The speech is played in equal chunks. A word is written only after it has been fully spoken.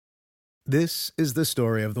This is the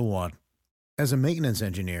story of the one. As a maintenance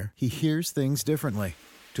engineer, he hears things differently.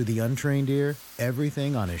 To the untrained ear,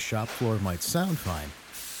 everything on his shop floor might sound fine,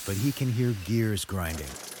 but he can hear gears grinding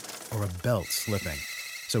or a belt slipping.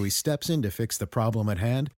 So he steps in to fix the problem at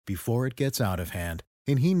hand before it gets out of hand.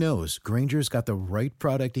 And he knows Grainger's got the right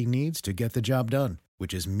product he needs to get the job done,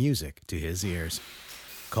 which is music to his ears.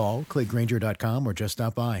 Call, click Grainger.com, or just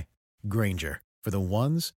stop by. Grainger, for the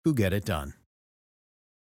ones who get it done.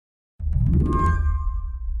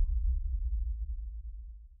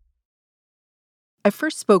 I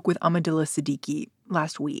first spoke with Ahmadullah Siddiqui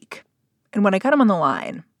last week. And when I got him on the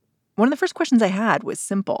line, one of the first questions I had was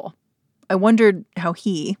simple. I wondered how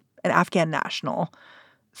he, an Afghan national,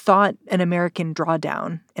 thought an American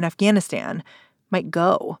drawdown in Afghanistan might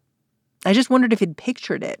go. I just wondered if he'd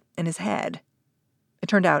pictured it in his head. It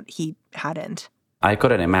turned out he hadn't. I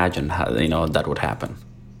couldn't imagine how, that would happen.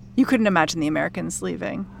 You couldn't imagine the Americans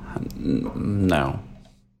leaving? No.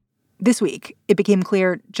 This week, it became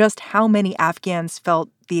clear just how many Afghans felt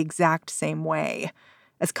the exact same way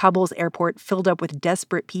as Kabul's airport filled up with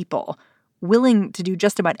desperate people willing to do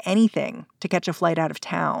just about anything to catch a flight out of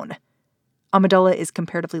town. Ahmadullah is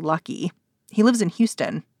comparatively lucky. He lives in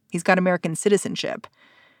Houston. He's got American citizenship.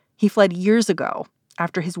 He fled years ago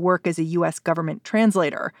after his work as a U.S. government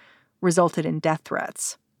translator resulted in death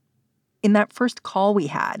threats. In that first call we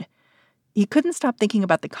had, he couldn't stop thinking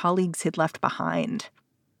about the colleagues he'd left behind.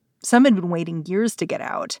 Some had been waiting years to get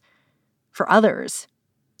out. For others,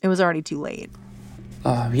 it was already too late.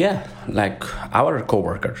 Like our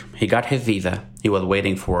coworker. He got his visa. He was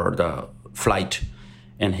waiting for the flight,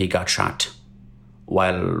 and he got shot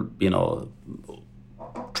while,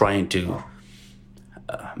 trying to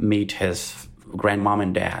meet his grandmom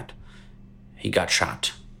and dad. He got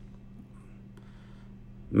shot.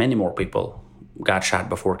 Many more people got shot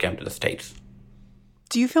before he came to the States.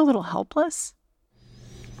 Do you feel a little helpless?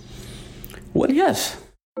 Well, yes.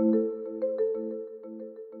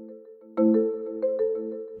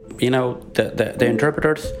 The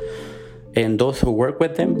interpreters and those who work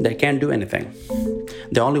with them, they can't do anything.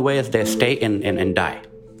 The only way is they stay and die.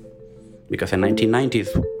 Because in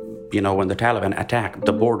 1990s, when the Taliban attacked,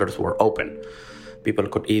 the borders were open. People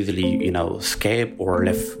could easily, escape or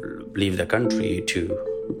leave the country to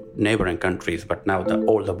neighboring countries. But now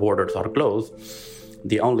all the borders are closed.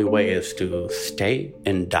 The only way is to stay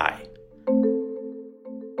and die.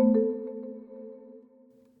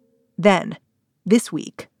 Then, this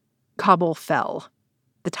week, Kabul fell.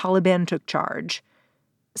 The Taliban took charge.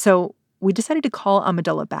 So we decided to call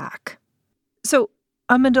Ahmadullah back. So,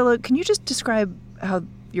 Ahmadullah, can you just describe how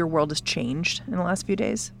your world has changed in the last few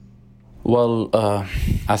days? Well,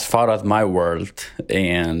 as far as my world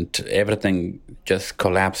and everything just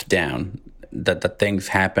collapsed down, that the things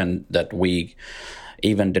happened that we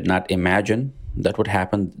even did not imagine that would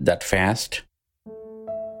happen that fast.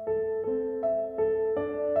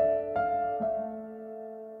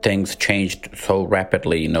 Things changed so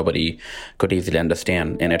rapidly, nobody could easily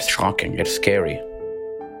understand, and it's shocking, it's scary.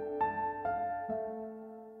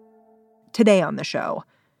 Today on the show,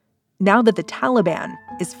 now that the Taliban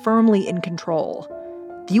is firmly in control,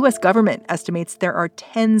 the U.S. government estimates there are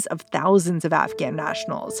tens of thousands of Afghan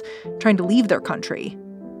nationals trying to leave their country.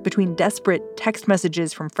 Between desperate text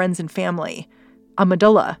messages from friends and family,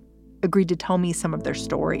 Ahmadullah agreed to tell me some of their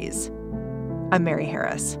stories. I'm Mary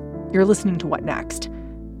Harris. You're listening to What Next?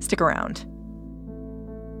 Stick around.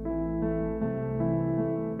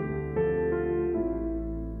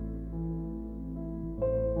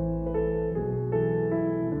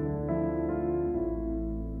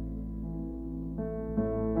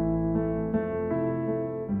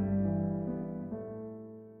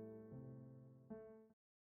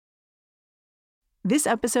 This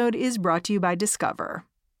episode is brought to you by Discover.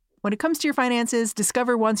 When it comes to your finances,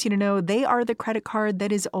 Discover wants you to know they are the credit card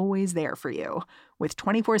that is always there for you. With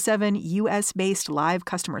 24/7 U.S.-based live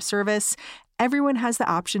customer service, everyone has the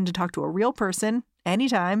option to talk to a real person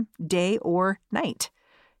anytime, day or night.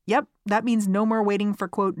 Yep, that means no more waiting for,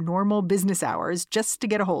 quote, normal business hours just to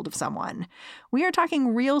get a hold of someone. We are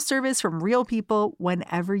talking real service from real people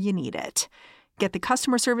whenever you need it. Get the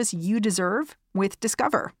customer service you deserve with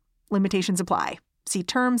Discover. Limitations apply. See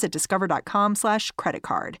terms at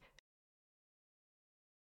discover.com/creditcard.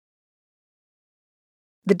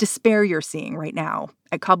 The despair you're seeing right now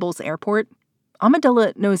at Kabul's airport,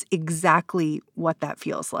 Ahmadullah knows exactly what that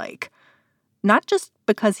feels like. Not just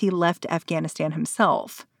because he left Afghanistan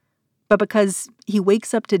himself, but because he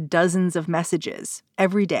wakes up to dozens of messages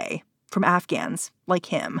every day from Afghans like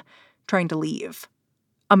him trying to leave.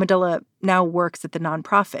 Ahmadullah now works at the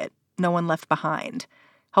nonprofit No One Left Behind,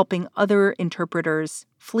 helping other interpreters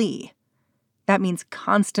flee. That means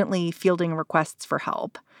constantly fielding requests for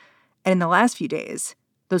help. And in the last few days,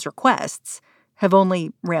 those requests have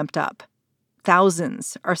only ramped up.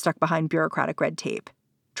 Thousands are stuck behind bureaucratic red tape,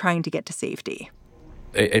 trying to get to safety.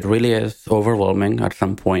 It really is overwhelming at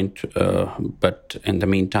some point, but in the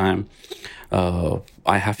meantime,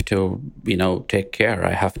 I have to, take care.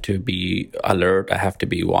 I have to be alert. I have to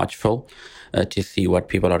be watchful to see what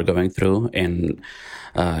people are going through, and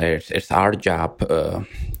it's our job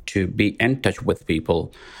to be in touch with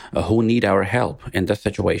people who need our help in this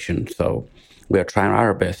situation. So we are trying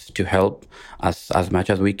our best to help as much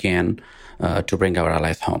as we can to bring our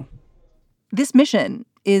allies home. This mission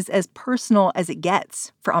is as personal as it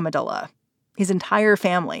gets for Ahmadullah. His entire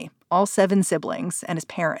family, all 7 siblings and his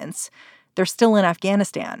parents, they're still in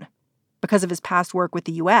Afghanistan. Because of his past work with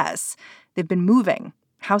the U.S., they've been moving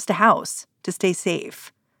house to house to stay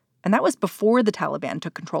safe. And that was before the Taliban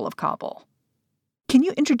took control of Kabul. Can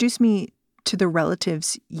you introduce me to the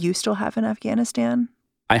relatives you still have in Afghanistan?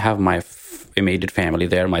 I have my immediate family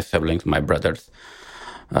there, my siblings, my brothers.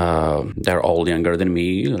 They're all younger than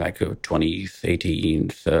me, like 20s,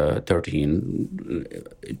 18s,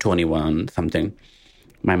 13, 21, something.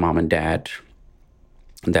 My mom and dad,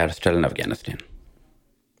 they're still in Afghanistan.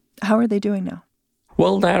 How are they doing now?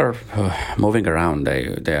 Well, they're moving around.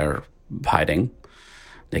 They're hiding.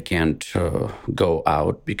 They can't go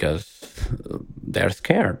out because they're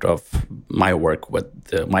scared of my work with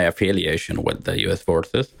my affiliation with the U.S.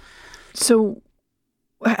 forces. So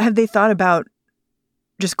have they thought about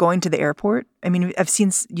just going to the airport? I mean,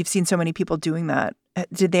 you've seen so many people doing that.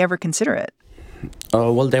 Did they ever consider it?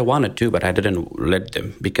 Well, they wanted to, but I didn't let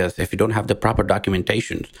them, because if you don't have the proper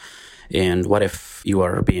documentation, and what if you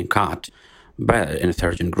are being caught by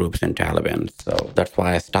insurgent groups and Taliban? So that's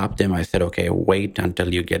why I stopped them. I said, okay, wait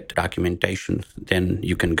until you get documentation, then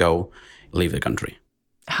you can go leave the country.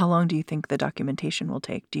 How long do you think the documentation will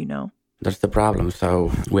take? Do you know? That's the problem.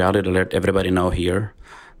 So we already let everybody know here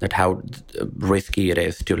that how risky it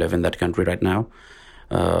is to live in that country right now.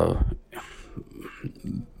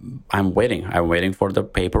 I'm waiting. I'm waiting for the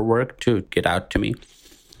paperwork to get out to me.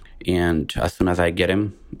 And as soon as I get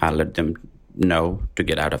him, I'll let them know to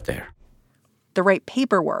get out of there. The right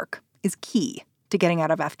paperwork is key to getting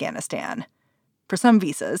out of Afghanistan. For some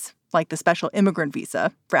visas, like the special immigrant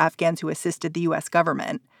visa for Afghans who assisted the U.S.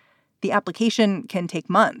 government, the application can take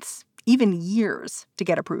months, even years, to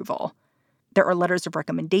get approval. There are letters of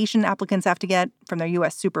recommendation applicants have to get from their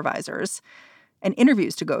U.S. supervisors and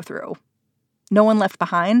interviews to go through. No One Left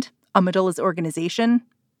Behind, Ahmadullah's organization,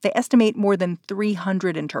 they estimate more than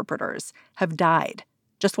 300 interpreters have died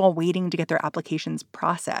just while waiting to get their applications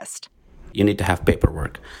processed. You need to have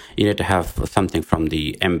paperwork. You need to have something from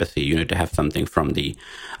the embassy. You need to have something from the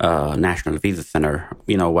National Visa Center,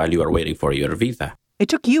 while you are waiting for your visa. It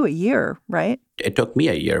took you a year, right? It took me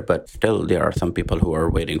a year, but still there are some people who are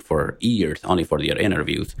waiting for years only for their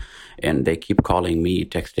interviews. And they keep calling me,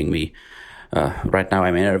 texting me. Right now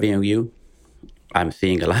I'm interviewing you. I'm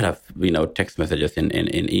seeing a lot of, text messages and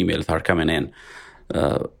emails are coming in.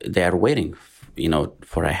 They are waiting,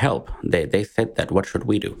 for a help. They said that, what should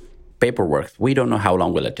we do? Paperwork. We don't know how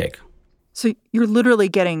long will it take. So you're literally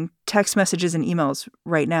getting text messages and emails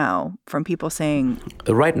right now from people saying...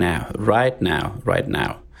 Right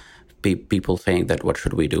now. People saying that, what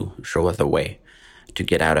should we do? Show us a way to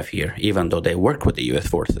get out of here. Even though they work with the U.S.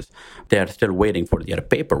 forces, they are still waiting for their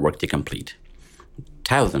paperwork to complete.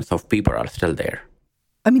 Thousands of people are still there.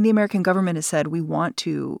 I mean, the American government has said we want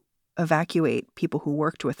to evacuate people who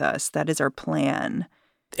worked with us. That is our plan.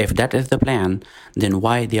 If that is the plan, then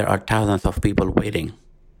why there are thousands of people waiting?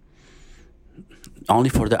 Only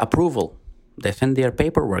for the approval. They send their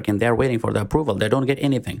paperwork and they're waiting for the approval. They don't get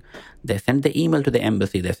anything. They send the email to the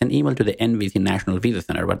embassy. They send email to the NVC, National Visa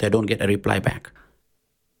Center, but they don't get a reply back.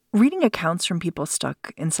 Reading accounts from people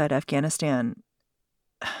stuck inside Afghanistan,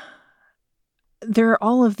 there are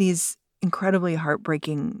all of these incredibly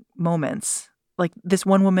heartbreaking moments. Like this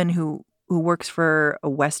one woman who works for a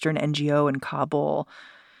Western NGO in Kabul.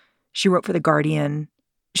 She wrote for The Guardian.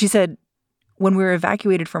 She said, when we were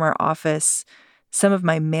evacuated from our office, some of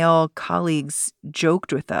my male colleagues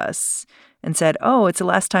joked with us and said, oh, it's the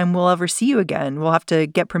last time we'll ever see you again. We'll have to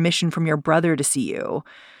get permission from your brother to see you.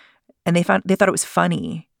 And they thought it was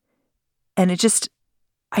funny. And I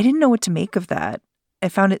didn't know what to make of that. I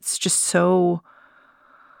found it's just so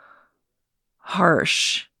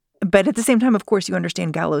harsh. But at the same time, of course, you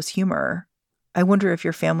understand gallows humor. I wonder if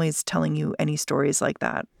your family's telling you any stories like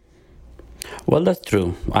that. Well, that's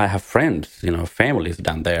true. I have friends, families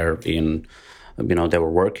down there they were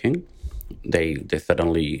working. They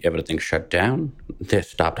suddenly, everything shut down. They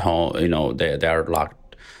stopped home, they are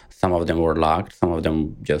locked Some of them were locked. Some of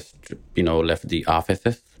them just, left the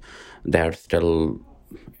offices. They're still,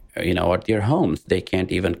 at their homes. They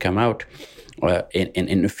can't even come out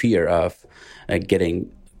in fear of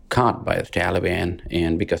getting caught by the Taliban.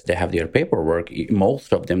 And because they have their paperwork,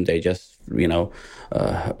 most of them, they just,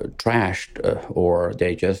 trashed or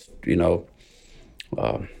they just,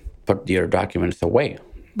 put their documents away.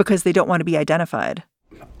 Because they don't want to be identified.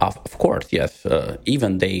 Of course, yes.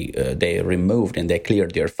 Even they removed and they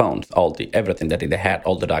cleared their phones, everything that they had,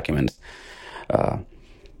 all the documents.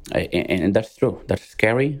 And that's true. That's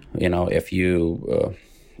scary. If you,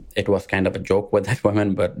 it was kind of a joke with that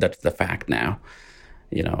woman, but that's the fact now.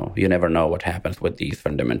 You never know what happens with these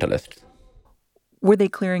fundamentalists. Were they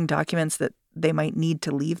clearing documents that they might need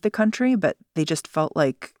to leave the country, but they just felt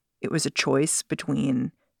like it was a choice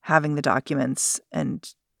between having the documents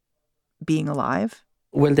and being alive?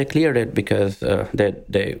 Well, they cleared it because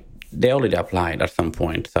they already applied at some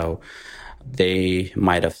point. So they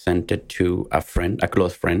might have sent it to a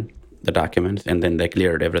close friend, the documents, and then they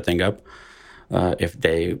cleared everything up. If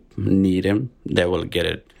they need him, they will get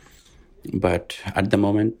it. But at the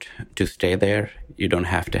moment, to stay there, you don't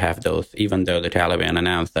have to have those, even though the Taliban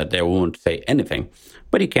announced that they won't say anything.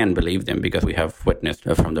 But you can't believe them because we have witnessed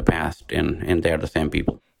from the past, and they're the same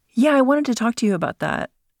people. Yeah, I wanted to talk to you about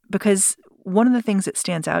that because one of the things that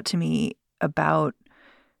stands out to me about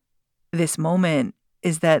this moment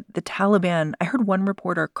is that the Taliban, I heard one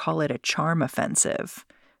reporter call it a charm offensive.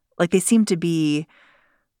 Like they seem to be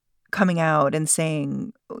coming out and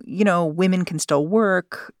saying, women can still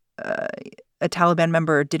work. A Taliban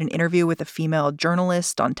member did an interview with a female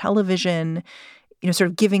journalist on television, sort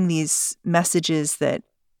of giving these messages that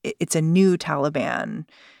it's a new Taliban.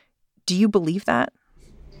 Do you believe that?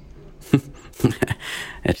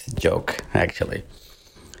 It's a joke, actually.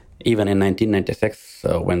 Even in 1996,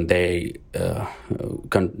 when they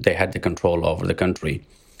had the control over the country,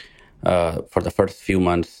 for the first few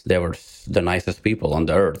months, they were the nicest people on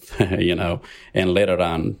the earth, and later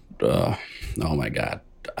on, oh my God,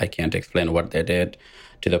 I can't explain what they did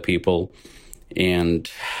to the people. And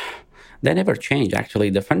they never changed.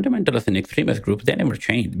 Actually, the fundamentalists and extremist groups, they never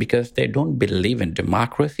changed because they don't believe in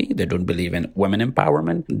democracy. They don't believe in women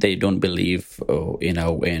empowerment. They don't believe,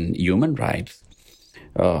 in human rights.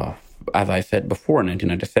 As I said before, in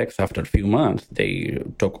 1996, after a few months, they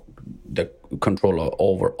took the control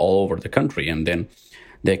all over the country. And then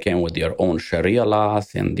they came with their own Sharia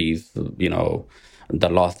laws and these, the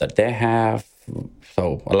laws that they have.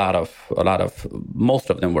 So most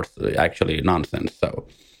of them were actually nonsense. So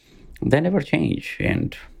they never change.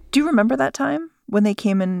 And do you remember that time when they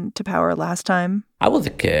came into power last time? I was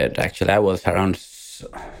a kid, actually. I was around 6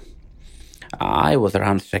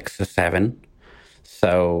 or 7.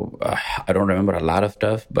 So I don't remember a lot of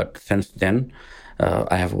stuff. But since then,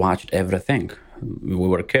 I have watched everything. We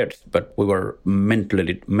were kids, but we were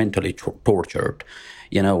mentally tortured.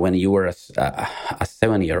 When you were a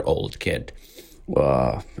 7-year-old kid,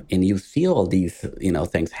 and you see all these,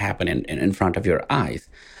 things happen in front of your eyes,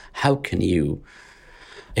 how can you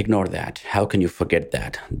ignore that? How can you forget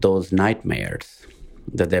that? Those nightmares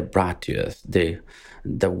that they brought to us. The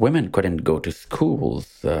women couldn't go to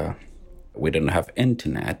schools. We didn't have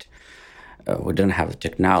internet. We didn't have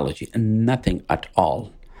technology. Nothing at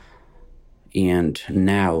all. And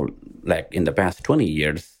now, like in the past 20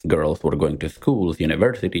 years, girls were going to schools,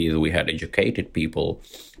 universities. We had educated people,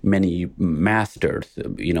 many masters,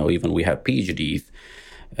 even we have PhDs.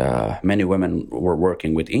 Many women were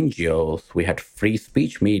working with NGOs. We had free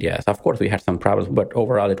speech media. Of course, we had some problems, but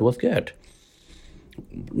overall it was good.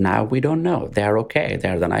 Now we don't know. They're okay.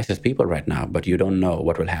 They're the nicest people right now, but you don't know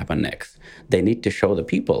what will happen next. They need to show the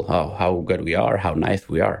people how good we are, how nice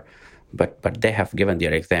we are. But they have given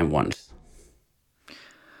their exam once.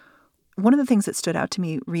 One of the things that stood out to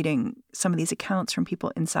me reading some of these accounts from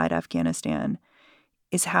people inside Afghanistan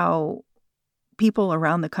is how people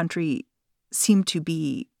around the country seem to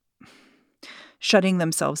be shutting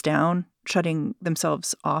themselves down, shutting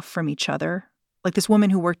themselves off from each other. Like this woman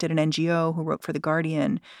who worked at an NGO who wrote for The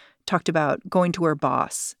Guardian talked about going to her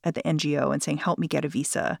boss at the NGO and saying, "Help me get a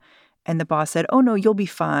visa." And the boss said, "Oh, no, you'll be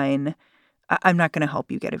fine. I'm not going to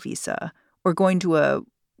help you get a visa." Or going to a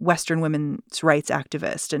Western women's rights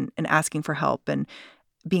activist and asking for help and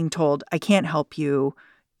being told, "I can't help you.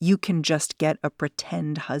 You can just get a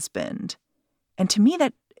pretend husband." And to me,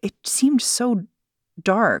 that it seemed so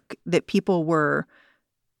dark that people were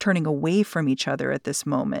turning away from each other at this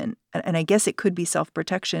moment. And I guess it could be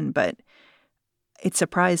self-protection, but it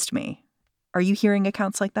surprised me. Are you hearing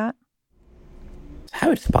accounts like that? How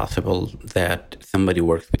it's possible that somebody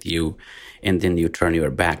works with you and then you turn your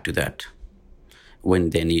back to that? when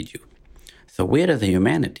they need you. So where is the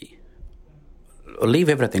humanity? Leave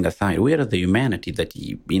everything aside. Where is the humanity that,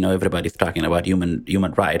 everybody's talking about human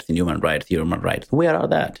rights and human rights? Where are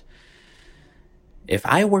that? If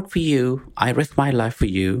I work for you, I risk my life for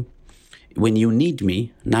you. When you need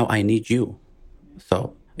me, now I need you.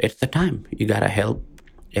 So it's the time. You got to help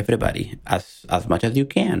everybody as much as you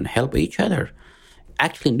can. Help each other.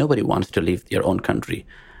 Actually, nobody wants to leave their own country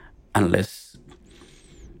unless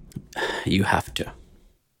you have to.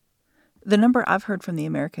 The number I've heard from the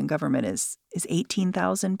American government is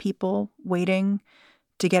 18,000 people waiting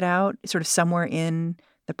to get out, sort of somewhere in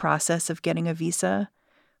the process of getting a visa.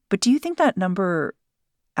 But do you think that number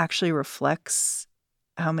actually reflects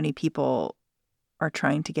how many people are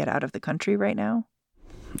trying to get out of the country right now?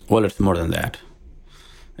 Well, it's more than that.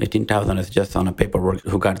 18,000 is just on a paperwork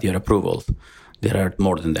who got their approvals. There are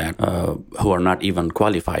more than that who are not even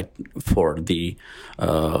qualified for the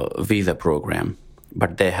visa program,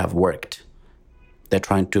 but they have worked. They're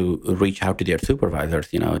trying to reach out to their supervisors,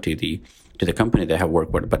 to the company they have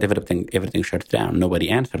worked with, but everything shuts down. Nobody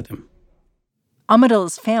answered them.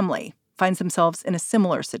 Ahmadullah's family finds themselves in a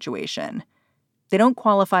similar situation. They don't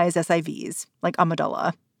qualify as SIVs, like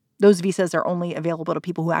Ahmadullah. Those visas are only available to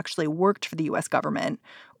people who actually worked for the U.S. government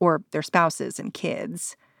or their spouses and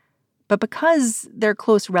kids. But because they're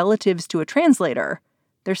close relatives to a translator,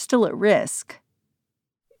 they're still at risk.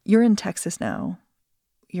 You're in Texas now.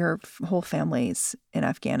 Your whole family's in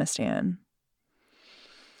Afghanistan.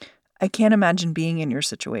 I can't imagine being in your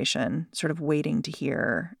situation, sort of waiting to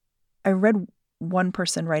hear. I read one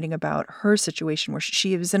person writing about her situation where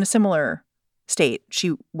she was in a similar state.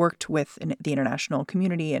 She worked with the international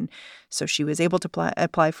community, and so she was able to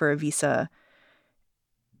apply for a visa.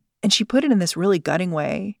 And she put it in this really gutting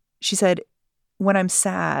way. She said, when I'm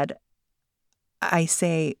sad, I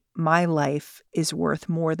say my life is worth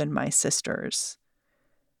more than my sister's,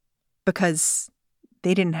 because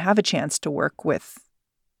they didn't have a chance to work with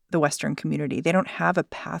the Western community. They don't have a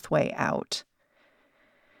pathway out.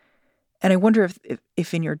 And I wonder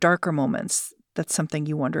if in your darker moments, that's something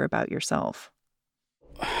you wonder about yourself.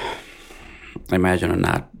 Imagine or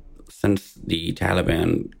not, since the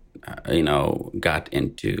Taliban, got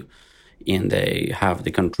into and they have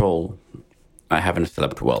the control, I haven't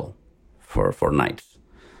slept well for nights.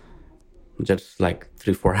 Just like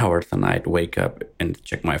 3-4 hours a night, wake up and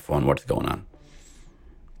check my phone, what's going on.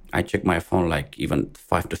 I check my phone like even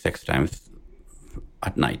 5 to 6 times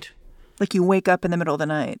at night. Like you wake up in the middle of the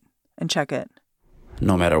night and check it?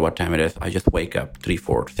 No matter what time it is, I just wake up 3,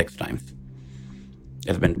 4, 6 times.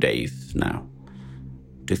 It's been days now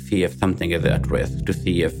to see if something is at risk, to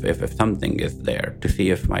see if something is there, to see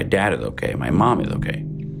if my dad is okay, my mom is okay.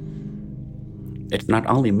 It's not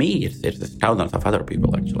only me, it's thousands of other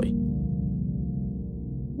people, actually.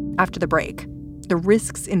 After the break, the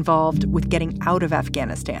risks involved with getting out of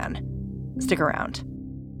Afghanistan. Stick around.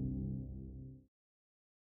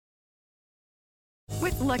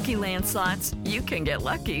 With Lucky Land Slots, you can get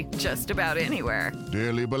lucky just about anywhere.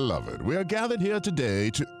 Dearly beloved, we are gathered here today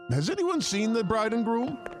to... Has anyone seen the bride and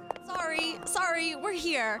groom? Sorry, we're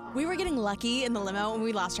here. We were getting lucky in the limo and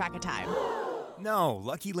we lost track of time. No,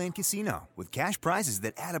 Lucky Land Casino, with cash prizes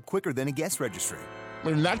that add up quicker than a guest registry.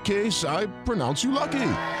 In that case, I pronounce you lucky.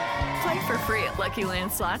 Play for free at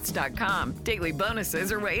LuckyLandSlots.com. Daily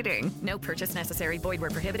bonuses are waiting. No purchase necessary. Void where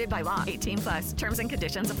prohibited by law. 18+. Terms and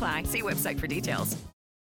conditions apply. See website for details.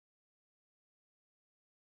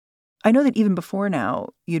 I know that even before now,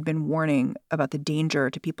 you'd been warning about the danger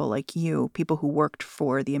to people like you, people who worked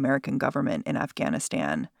for the American government in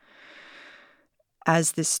Afghanistan,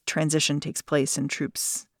 as this transition takes place and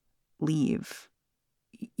troops leave.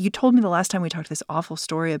 You told me the last time we talked this awful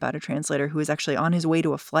story about a translator who was actually on his way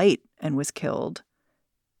to a flight and was killed.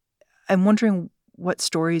 I'm wondering what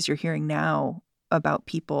stories you're hearing now about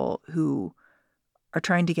people who are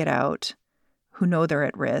trying to get out, who know they're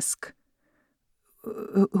at risk,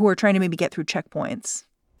 who are trying to maybe get through checkpoints.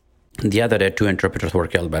 The other day, 2 interpreters were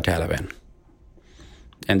killed by Taliban.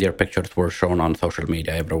 And their pictures were shown on social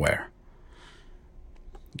media everywhere.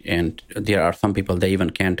 And there are some people, they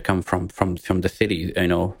even can't come from the city,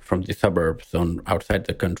 from the suburbs outside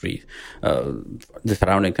the country, the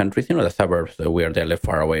surrounding countries, the suburbs where they live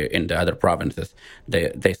far away in the other provinces.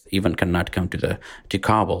 They even cannot come to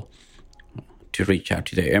Kabul to reach out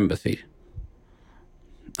to the embassy.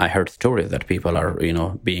 I heard stories that people are,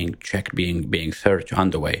 being checked, being searched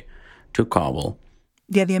on the way to Kabul.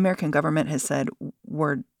 Yeah, the American government has said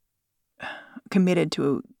we're committed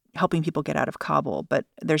to helping people get out of Kabul, but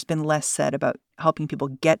there's been less said about helping people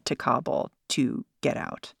get to Kabul to get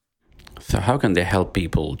out. So how can they help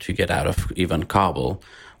people to get out of even Kabul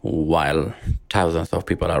while thousands of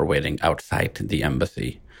people are waiting outside the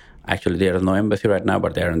embassy. Actually, there is no embassy right now,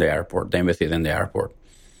 but they're in the airport. The embassy is in the airport.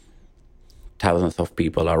 Thousands of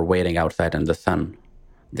people are waiting outside in the sun,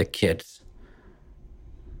 the kids.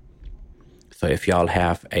 So if y'all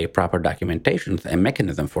have a proper documentation, a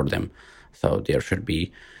mechanism for them, so there should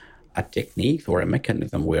be a technique or a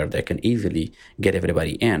mechanism where they can easily get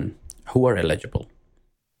everybody in who are eligible.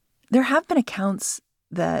 There have been accounts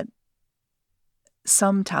that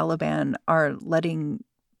some Taliban are letting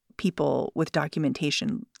people with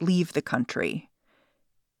documentation leave the country.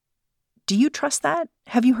 Do you trust that?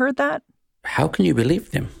 Have you heard that? How can you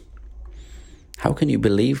believe them? How can you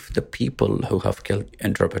believe the people who have killed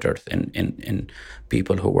interpreters and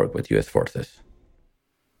people who work with U.S. forces?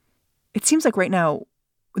 It seems like right now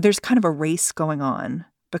there's kind of a race going on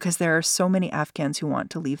because there are so many Afghans who want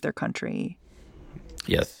to leave their country.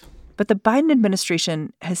 Yes. But the Biden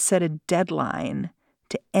administration has set a deadline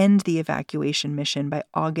to end the evacuation mission by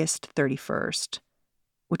August 31st,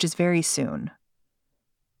 which is very soon.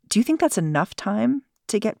 Do you think that's enough time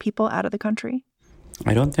to get people out of the country?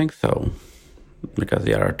 I don't think so, because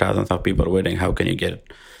there are thousands of people waiting. How can you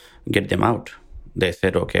get them out? They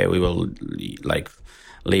said, okay, we will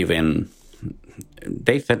leave in.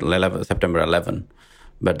 They said September 11,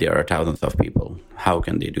 but there are thousands of people. How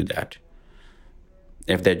can they do that?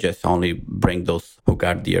 If they just only bring those who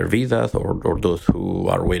got their visas or those who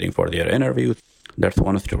are waiting for their interviews, that's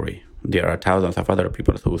one story. There are thousands of other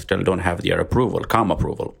people who still don't have their COM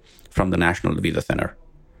approval from the National Visa Center.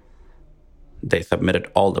 They submitted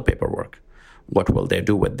all the paperwork. What will they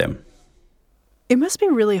do with them? It must be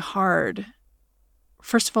really hard,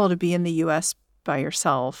 first of all, to be in the U.S. by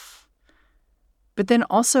yourself, but then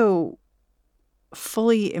also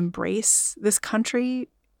fully embrace this country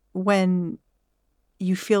when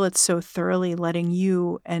you feel it's so thoroughly letting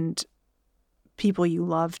you and people you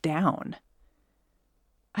love down.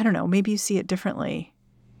 I don't know, maybe you see it differently.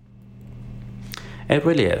 It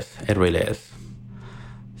really is. It really is.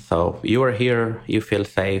 So you are here, you feel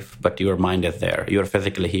safe, but your mind is there. You're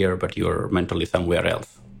physically here, but you're mentally somewhere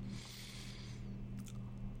else.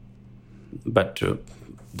 But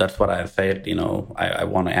that's what I said, I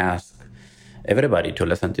want to ask everybody to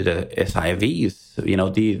listen to the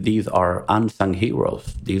SIVs. These are unsung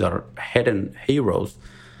heroes. These are hidden heroes.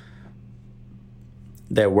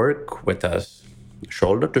 They work with us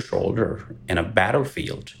shoulder to shoulder in a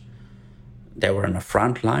battlefield. They were in the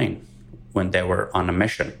front line when they were on a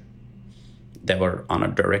mission. They were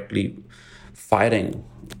directly fighting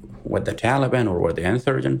with the Taliban or with the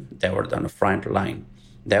insurgent. They were on the front line.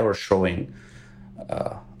 They were showing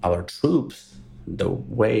our troops the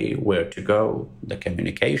way where to go, the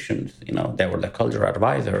communications. They were the cultural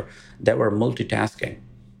advisor. They were multitasking.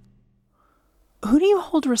 Who do you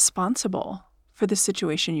hold responsible for the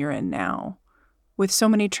situation you're in now, with so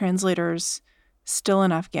many translators still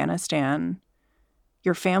in Afghanistan,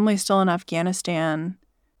 your family still in Afghanistan,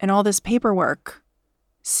 and all this paperwork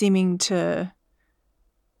seeming to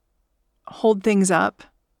hold things up?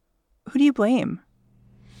 Who do you blame?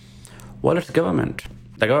 Well, it's government.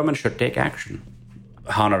 The government should take action,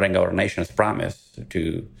 honoring our nation's promise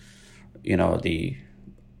to, the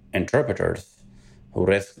interpreters who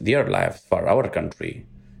risk their lives for our country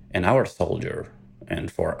and our soldier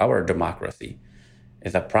and for our democracy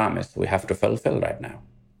is a promise we have to fulfill right now.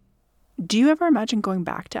 Do you ever imagine going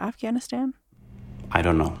back to Afghanistan? I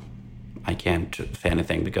don't know. I can't say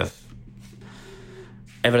anything because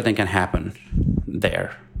everything can happen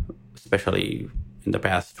there, especially in the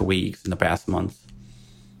past weeks, in the past months.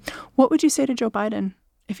 What would you say to Joe Biden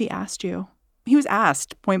if he asked you? He was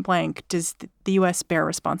asked point blank, does the U.S. bear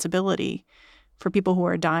responsibility for people who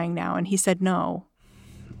are dying now? And he said no.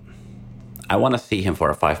 I want to see him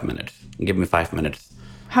for 5 minutes. Give me 5 minutes.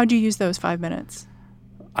 How'd you use those 5 minutes?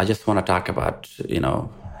 I just want to talk about,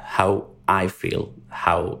 how I feel,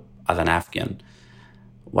 how, as an Afghan,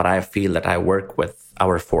 what I feel that I work with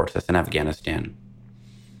our forces in Afghanistan.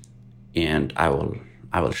 And I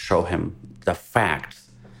will show him the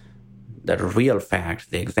facts, the real facts,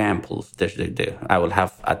 the examples. I will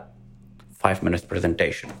have a 5 minutes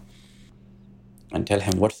presentation and tell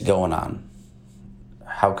him what's going on.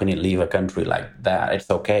 How can you leave a country like that? It's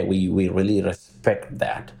okay. We really respect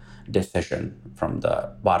that decision from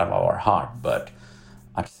the bottom of our heart. But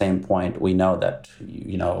at the same point, we know that,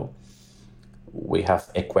 we have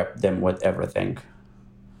equipped them with everything.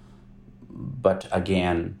 But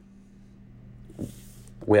again,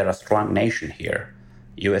 we're a strong nation here.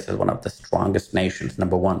 U.S. is one of the strongest nations,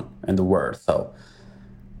 number one in the world. So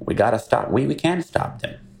we got to stop. We can't stop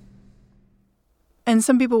them. And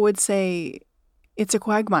some people would say it's a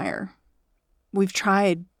quagmire. We've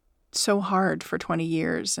tried so hard for 20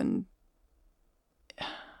 years, and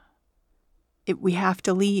we have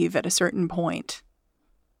to leave at a certain point.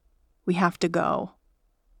 We have to go.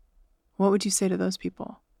 What would you say to those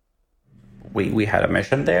people? We had a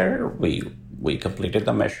mission there. We completed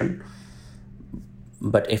the mission.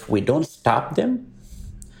 But if we don't stop them,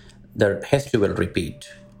 their history will repeat.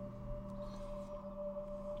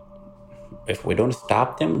 If we don't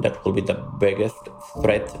stop them, that will be the biggest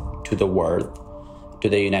threat to the world, to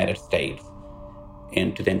the United States,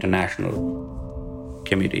 and to the international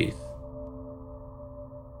communities.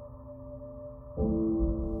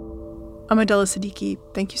 Amadullah Siddiqui,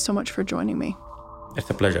 thank you so much for joining me. It's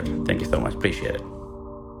a pleasure. Thank you so much. Appreciate it.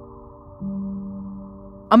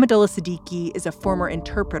 Amadullah Siddiqui is a former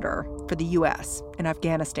interpreter for the U.S. in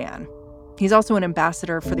Afghanistan. He's also an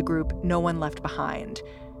ambassador for the group No One Left Behind.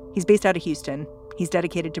 He's based out of Houston. He's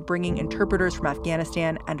dedicated to bringing interpreters from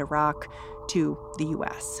Afghanistan and Iraq to the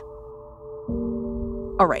U.S.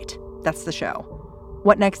 All right, that's the show.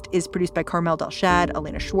 What Next is produced by Carmel Delshad,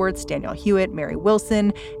 Elena Schwartz, Danielle Hewitt, Mary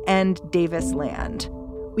Wilson, and Davis Land.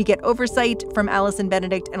 We get oversight from Allison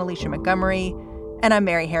Benedict and Alicia Montgomery. And I'm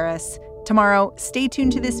Mary Harris. Tomorrow, stay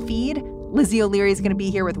tuned to this feed. Lizzie O'Leary is going to be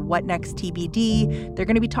here with What Next TBD. They're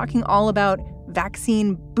going to be talking all about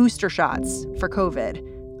vaccine booster shots for COVID.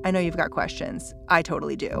 I know you've got questions. I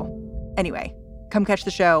totally do. Anyway, come catch the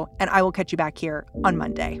show, and I will catch you back here on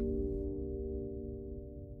Monday.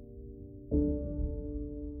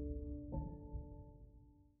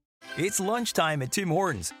 It's lunchtime at Tim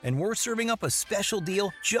Hortons, and we're serving up a special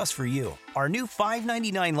deal just for you. Our new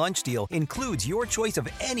 $5.99 lunch deal includes your choice of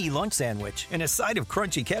any lunch sandwich and a side of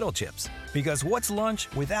crunchy kettle chips. Because what's lunch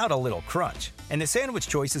without a little crunch? And the sandwich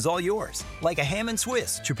choice is all yours, like a ham and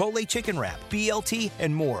Swiss, Chipotle chicken wrap, BLT,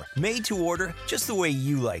 and more, made to order just the way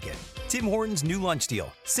you like it. Tim Hortons' new lunch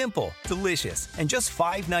deal. Simple, delicious, and just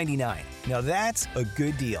 $5.99. Now that's a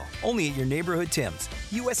good deal. Only at your neighborhood Tim's.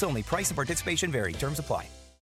 U.S. only. Price and participation vary. Terms apply.